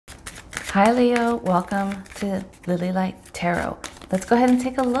Hi Leo, welcome to Lily Light Tarot. Let's go ahead and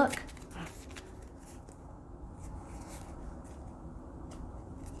take a look.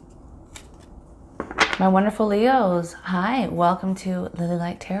 My wonderful Leos, hi, welcome to Lily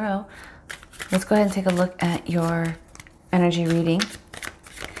Light Tarot. Let's go ahead and take a look at your energy reading.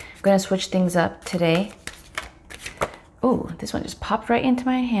 I'm going to switch things up today. Oh, this one just popped right into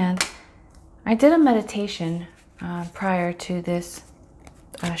my hand. I did a meditation prior to this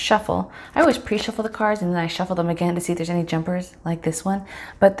shuffle. I always pre-shuffle the cards and then I shuffle them again to see if there's any jumpers like this one.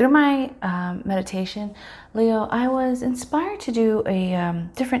 But through my meditation, Leo, I was inspired to do a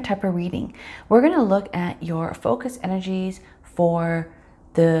different type of reading. We're going to look at your focus energies for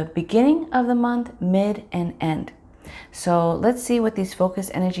the beginning of the month, mid, and end. So let's see what these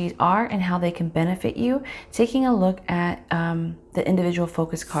focus energies are and how they can benefit you, taking a look at the individual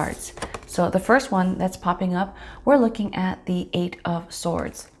focus cards. So the first one that's popping up, we're looking at the Eight of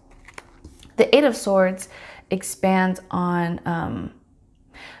Swords. The Eight of Swords expands on,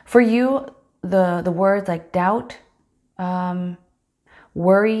 for you, the words like doubt,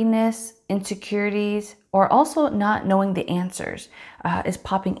 worriness, insecurities, or also not knowing the answers is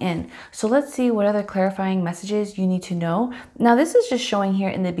popping in. So let's see what other clarifying messages you need to know. Now this is just showing here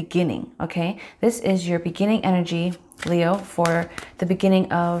in the beginning, okay? This is your beginning energy, Leo, for the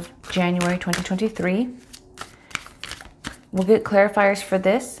beginning of January 2023. We'll get clarifiers for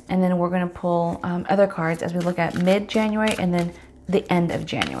this, and then we're going to pull other cards as we look at mid-January and then the end of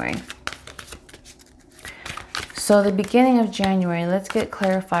January. So the beginning of January, let's get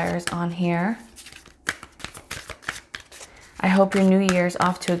clarifiers on here. I hope your new year's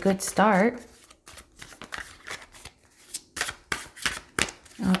off to a good start.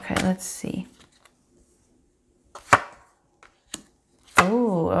 Okay, let's see.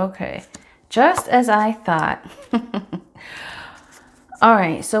 Oh, okay. Just as I thought. All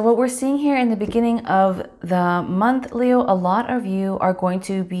right, so what we're seeing here in the beginning of the month, Leo, a lot of you are going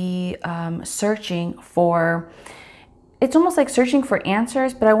to be searching for, it's almost like searching for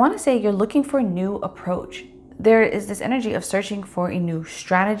answers, but I want to say you're looking for a new approach. There is this energy of searching for a new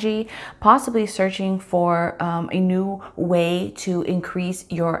strategy, possibly searching for a new way to increase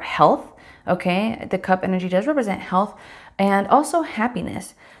your health. Okay, the cup energy does represent health and also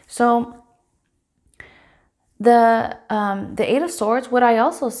happiness. So the Eight of Swords, what I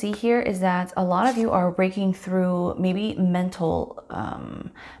also see here is that a lot of you are breaking through maybe mental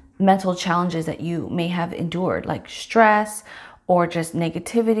challenges that you may have endured, like stress or just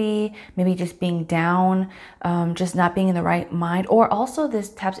negativity, maybe just being down, just not being in the right mind, or also this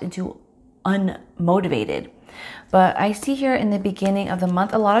taps into unmotivated. But I see here in the beginning of the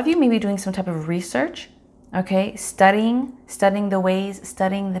month, a lot of you may be doing some type of research, okay? Studying the ways,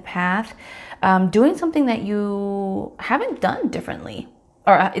 studying the path, doing something that you haven't done differently,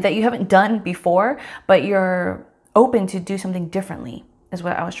 or that you haven't done before, but you're open to do something differently, is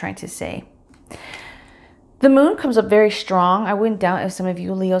what I was trying to say. The moon comes up very strong. I wouldn't doubt if some of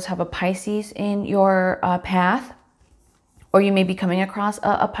you Leos have a Pisces in your path, or you may be coming across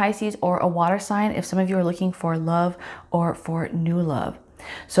a Pisces or a water sign if some of you are looking for love or for new love.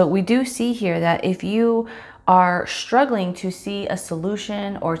 So we do see here that if you are struggling to see a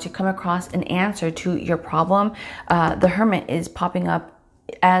solution or to come across an answer to your problem, the Hermit is popping up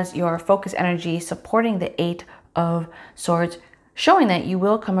as your focus energy, supporting the Eight of Swords, showing that you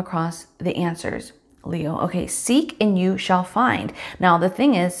will come across the answers, Leo. Okay, seek and you shall find. Now, the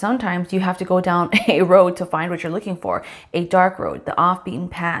thing is, sometimes you have to go down a road to find what you're looking for, a dark road, the off-beaten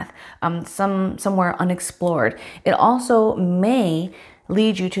path, somewhere unexplored. It also may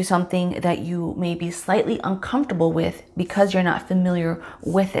lead you to something that you may be slightly uncomfortable with because you're not familiar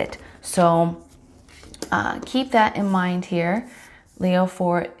with it. So keep that in mind here, Leo,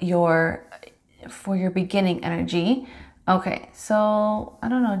 for your beginning energy. Okay, so I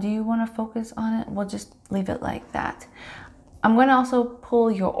don't know, do you want to focus on it? We'll just leave it like that. I'm going to also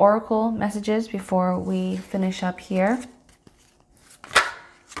pull your oracle messages before we finish up here.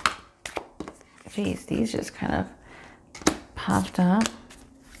 Geez, these just kind of popped up.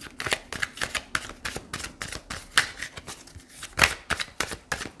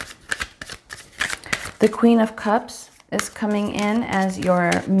 The Queen of Cups is coming in as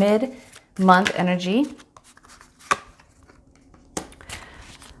your mid-month energy.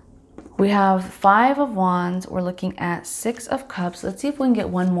 We have Five of Wands. We're looking at Six of Cups. Let's see if we can get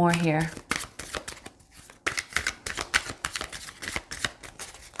one more here.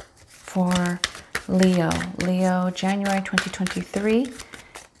 For Leo, January 2023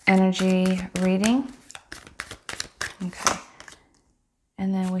 energy reading. Okay.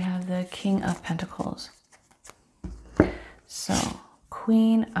 And then we have the King of Pentacles. So,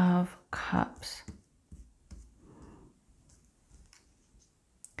 Queen of Cups.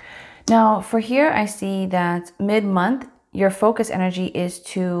 Now for here, I see that mid-month, your focus energy is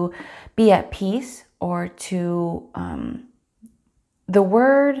to be at peace, or to, the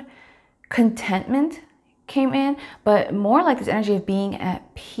word contentment came in, but more like this energy of being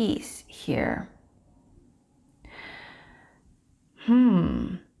at peace here.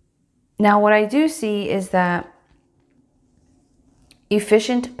 Now what I do see is that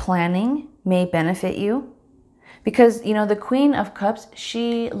efficient planning may benefit you, because, you know, the Queen of Cups,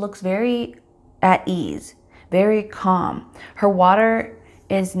 she looks very at ease, very calm. Her water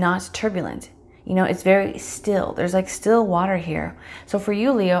is not turbulent. You know, it's very still. There's like still water here. So for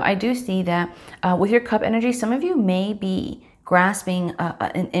you, Leo, I do see that with your cup energy, some of you may be grasping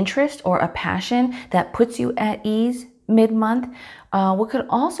an interest or a passion that puts you at ease mid-month. What could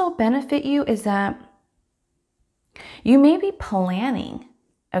also benefit you is that you may be planning,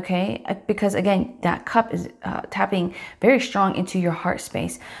 okay? Because again, that cup is tapping very strong into your heart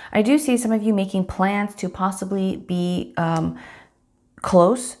space. I do see some of you making plans to possibly be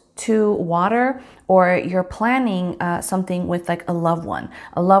close to water, or you're planning something with like a loved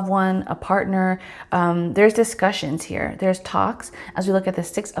one, a partner. There's discussions here. There's talks as we look at the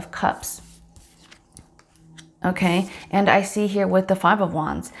Six of Cups. Okay, and I see here with the Five of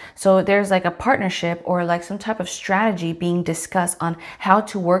Wands. So there's like a partnership or like some type of strategy being discussed on how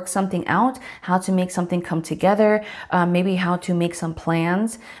to work something out, how to make something come together, maybe how to make some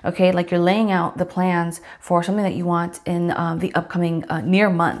plans. Okay, like you're laying out the plans for something that you want in the upcoming near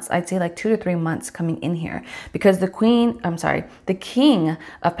months. I'd say like 2 to 3 months coming in here, because the King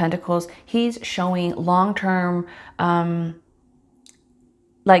of Pentacles, he's showing long-term,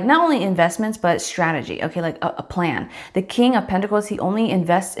 like not only investments, but strategy. Okay, like a plan. The King of Pentacles, he only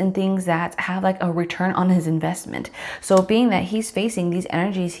invests in things that have like a return on his investment. So being that he's facing these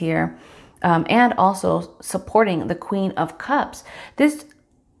energies here, and also supporting the Queen of Cups, this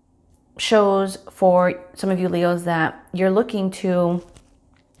shows for some of you Leos that you're looking to,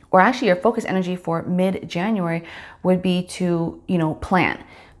 or actually your focus energy for mid-January would be to, you know, plan,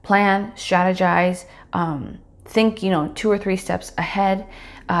 strategize, think, you know, 2 or 3 steps ahead,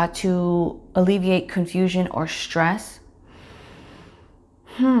 to alleviate confusion or stress.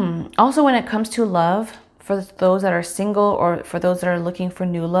 Also, when it comes to love, for those that are single or for those that are looking for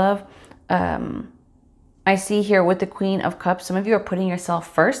new love, I see here with the Queen of Cups, some of you are putting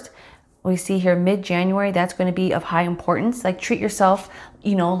yourself first. We see here mid-January, that's going to be of high importance. Like treat yourself,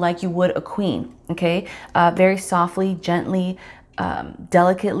 you know, like you would a queen. Okay, very softly, gently,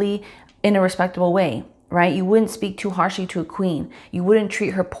 delicately, in a respectable way. Right? You wouldn't speak too harshly to a queen. You wouldn't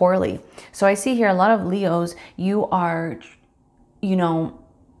treat her poorly. So I see here a lot of Leos, you are, you know,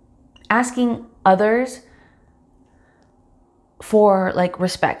 asking others for like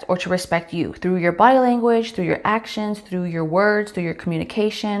respect, or to respect you through your body language, through your actions, through your words, through your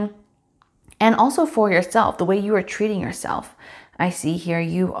communication, and also for yourself, the way you are treating yourself. I see here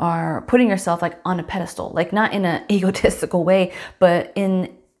you are putting yourself like on a pedestal, like not in an egotistical way, but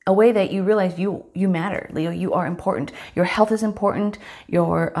in a way that you realize you matter, Leo. You are important. Your health is important.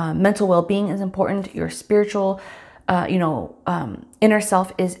 Your mental well-being is important. Your spiritual, inner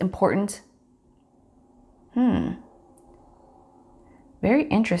self is important. Very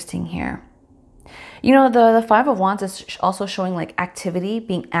interesting here. You know, the Five of Wands is also showing like activity,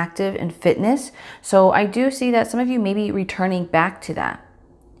 being active in fitness. So I do see that some of you may be returning back to that.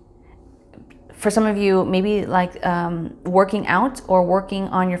 For some of you, maybe like working out or working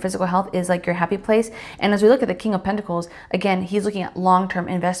on your physical health is like your happy place. And as we look at the King of Pentacles, again, he's looking at long-term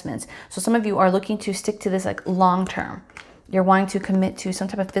investments. So some of you are looking to stick to this like long-term. You're wanting to commit to some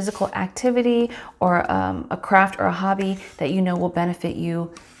type of physical activity or a craft or a hobby that you know will benefit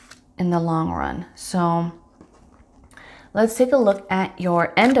you in the long run. So let's take a look at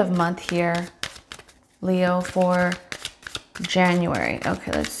your end of month here, Leo, for January.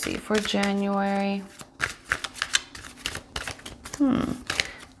 Okay, let's see. For January,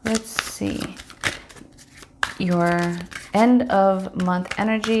 let's see. Your end of month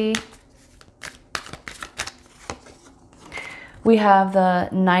energy. We have the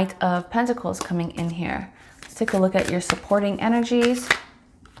Knight of Pentacles coming in here. Let's take a look at your supporting energies.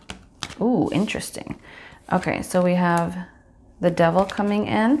 Ooh, interesting. Okay, so we have the Devil coming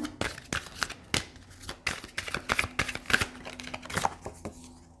in.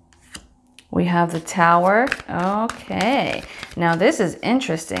 We have the Tower. Okay, now this is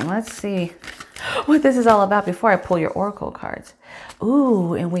interesting. Let's see what this is all about before I pull your oracle cards.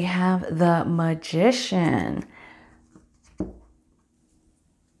 Ooh, and we have the Magician.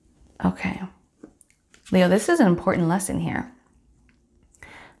 Okay, Leo, this is an important lesson here.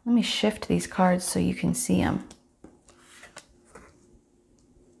 Let me shift these cards so you can see them.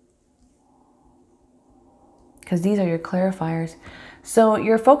 Because these are your clarifiers. So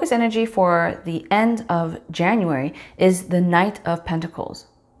your focus energy for the end of January is the Knight of Pentacles.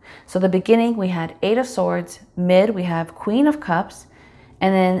 So the beginning, we had Eight of Swords. Mid, we have Queen of Cups.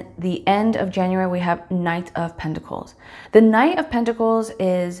 And then the end of January, we have Knight of Pentacles. The Knight of Pentacles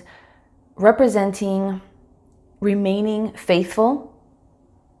is representing remaining faithful,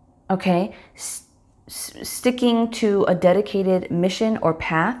 okay? Sticking to a dedicated mission or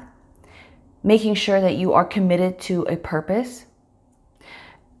path, making sure that you are committed to a purpose.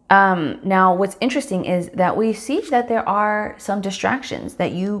 Now, what's interesting is that we see that there are some distractions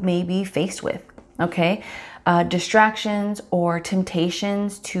that you may be faced with, okay? Distractions or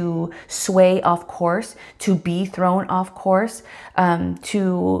temptations to sway off course, to be thrown off course,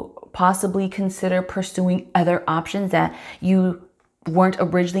 to possibly consider pursuing other options that you weren't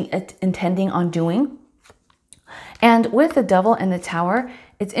originally intending on doing. And with the Devil and the Tower,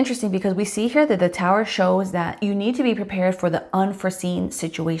 it's interesting because we see here that the Tower shows that you need to be prepared for the unforeseen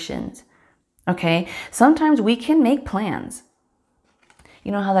situations. Okay, sometimes we can make plans.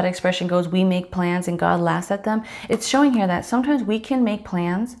 You know how that expression goes, we make plans and God laughs at them? It's showing here that sometimes we can make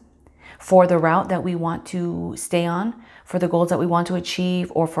plans for the route that we want to stay on, for the goals that we want to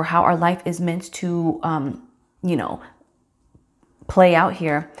achieve, or for how our life is meant to, you know, play out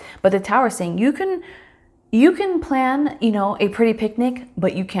here. But the Tower is saying you can plan, you know, a pretty picnic,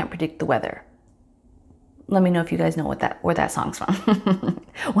 but you can't predict the weather. Let me know if you guys know where that song's from.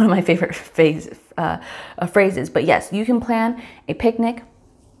 One of my favorite phrases. But yes, you can plan a picnic,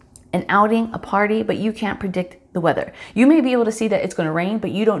 an outing, a party, but you can't predict the weather. You may be able to see that it's going to rain,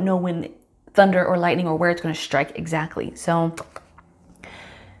 but you don't know when thunder or lightning or where it's going to strike exactly. So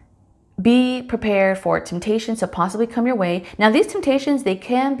be prepared for temptations to possibly come your way. Now, these temptations, they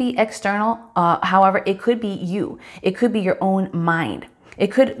can be external. However, it could be you. It could be your own mind. It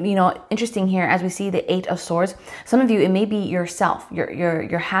could, you know, interesting here as we see the Eight of Swords. Some of you, it may be yourself,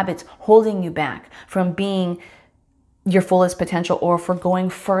 your habits holding you back from being your fullest potential or for going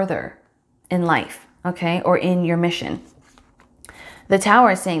further in life, okay, or in your mission. The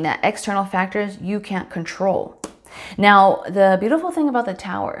Tower is saying that external factors you can't control. Now, the beautiful thing about the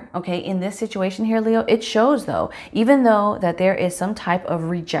Tower, okay, in this situation here, Leo, it shows though, even though that there is some type of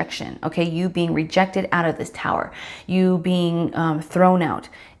rejection, okay, you being rejected out of this Tower, you being thrown out,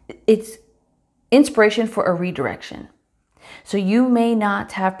 it's inspiration for a redirection. So you may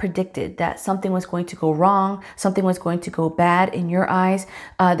not have predicted that something was going to go wrong, something was going to go bad in your eyes.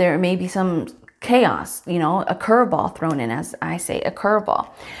 There may be some chaos, you know, a curveball thrown in, as I say, a curveball.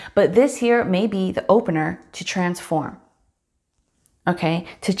 But this here may be the opener to transform, okay,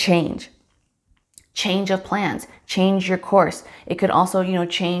 to change of plans, change your course. It could also, you know,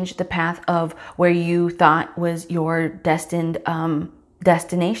 change the path of where you thought was your destined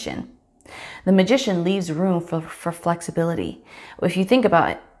destination. The Magician leaves room for flexibility. If you think about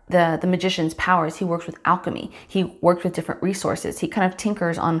it, the Magician's powers, he works with alchemy. He works with different resources. He kind of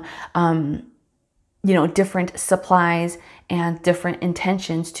tinkers on you know, different supplies and different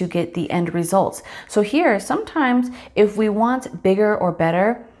intentions to get the end results. So here, sometimes if we want bigger or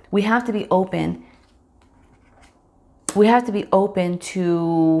better, we have to be open. We have to be open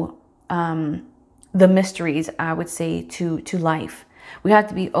to the mysteries, I would say, to life. We have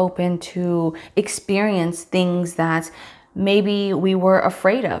to be open to experience things that maybe we were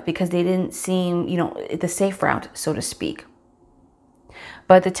afraid of because they didn't seem, you know, the safe route, so to speak.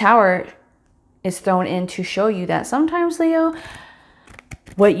 But the Tower is thrown in to show you that sometimes, Leo,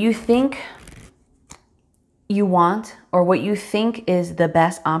 what you think you want or what you think is the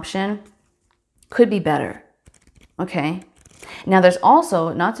best option could be better, okay? Now, there's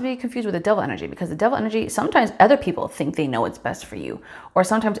also, not to be confused with the Devil energy, because the Devil energy, sometimes other people think they know what's best for you, or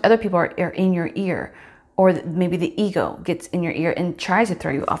sometimes other people are in your ear, or maybe the ego gets in your ear and tries to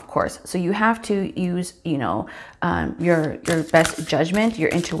throw you off course. So you have to use, you know, your best judgment, your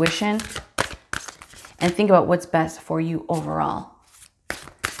intuition, and think about what's best for you overall.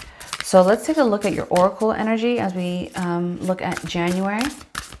 So let's take a look at your oracle energy as we look at January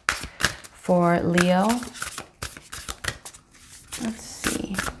for Leo. Let's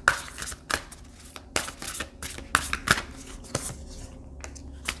see.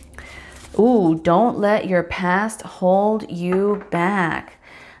 Ooh, don't let your past hold you back.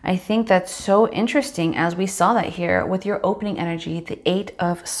 I think that's so interesting, as we saw that here with your opening energy, the 8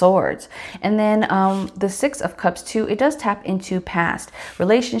 of Swords. And then the 6 of Cups too, it does tap into past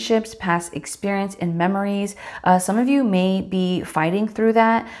relationships, past experience and memories. Some of you may be fighting through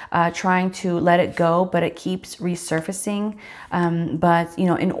that, trying to let it go, but it keeps resurfacing. But, you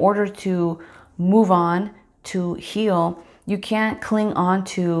know, in order to move on, to heal, you can't cling on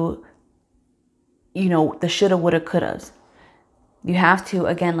to, you know, the shoulda, woulda, couldas. You have to,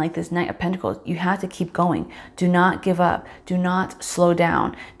 again, like this Knight of Pentacles, you have to keep going. Do not give up. Do not slow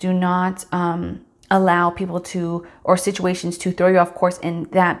down. Do not allow people to, or situations to throw you off course and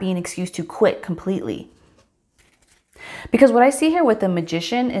that be an excuse to quit completely. Because what I see here with the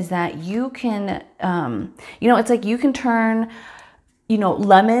Magician is that you can, you know, it's like you can turn, you know,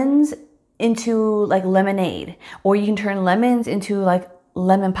 lemons into like lemonade, or you can turn lemons into like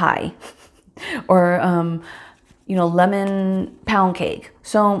lemon pie or, you know, lemon pound cake.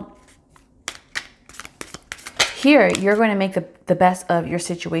 So here you're going to make the best of your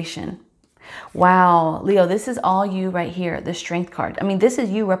situation. Wow, Leo, this is all you right here, the Strength card. I mean, this is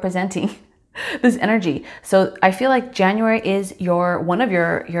you representing this energy. So I feel like January is one of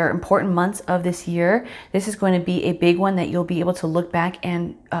your important months of this year. This is going to be a big one that you'll be able to look back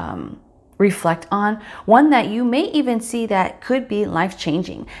and reflect on, one that you may even see that could be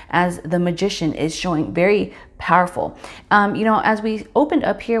life-changing, as the Magician is showing very powerful. You know, as we opened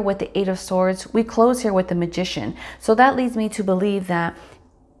up here with the 8 of Swords, we close here with the Magician. So that leads me to believe that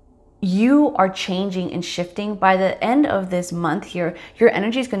you are changing and shifting. By the end of this month here, your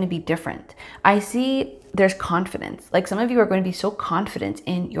energy is going to be different. I see there's confidence. Like some of you are going to be so confident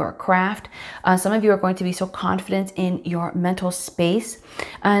in your craft. Some of you are going to be so confident in your mental space.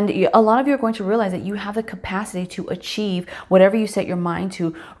 And a lot of you are going to realize that you have the capacity to achieve whatever you set your mind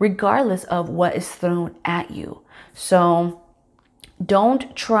to, regardless of what is thrown at you. So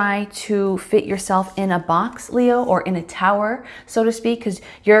don't try to fit yourself in a box, Leo, or in a tower, so to speak, because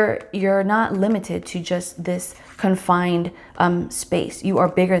you're not limited to just this confined space. You are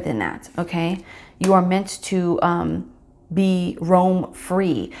bigger than that, okay? You are meant to be roam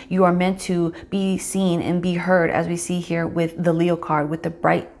free. You are meant to be seen and be heard, as we see here with the Leo card with the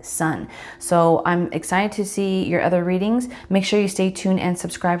bright sun. So I'm excited to see your other readings. Make sure you stay tuned and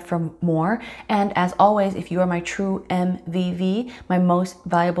subscribe for more. And as always, if you are my true MVV, my most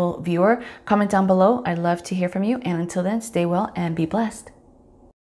valuable viewer, comment down below. I'd love to hear from you. And until then, stay well and be blessed.